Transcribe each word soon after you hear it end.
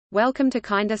Welcome to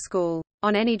Kinder School.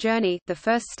 On any journey, the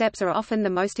first steps are often the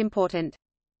most important.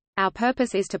 Our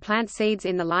purpose is to plant seeds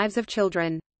in the lives of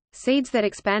children. Seeds that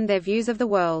expand their views of the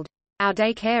world. Our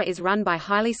daycare is run by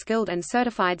highly skilled and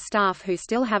certified staff who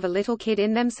still have a little kid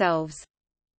in themselves.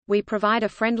 We provide a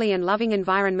friendly and loving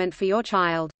environment for your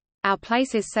child. Our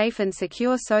place is safe and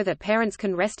secure so that parents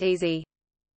can rest easy.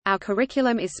 Our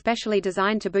curriculum is specially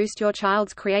designed to boost your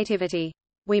child's creativity.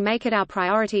 We make it our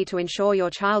priority to ensure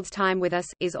your child's time with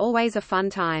us is always a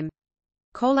fun time.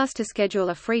 Call us to schedule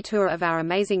a free tour of our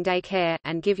amazing daycare,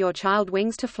 and give your child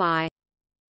wings to fly.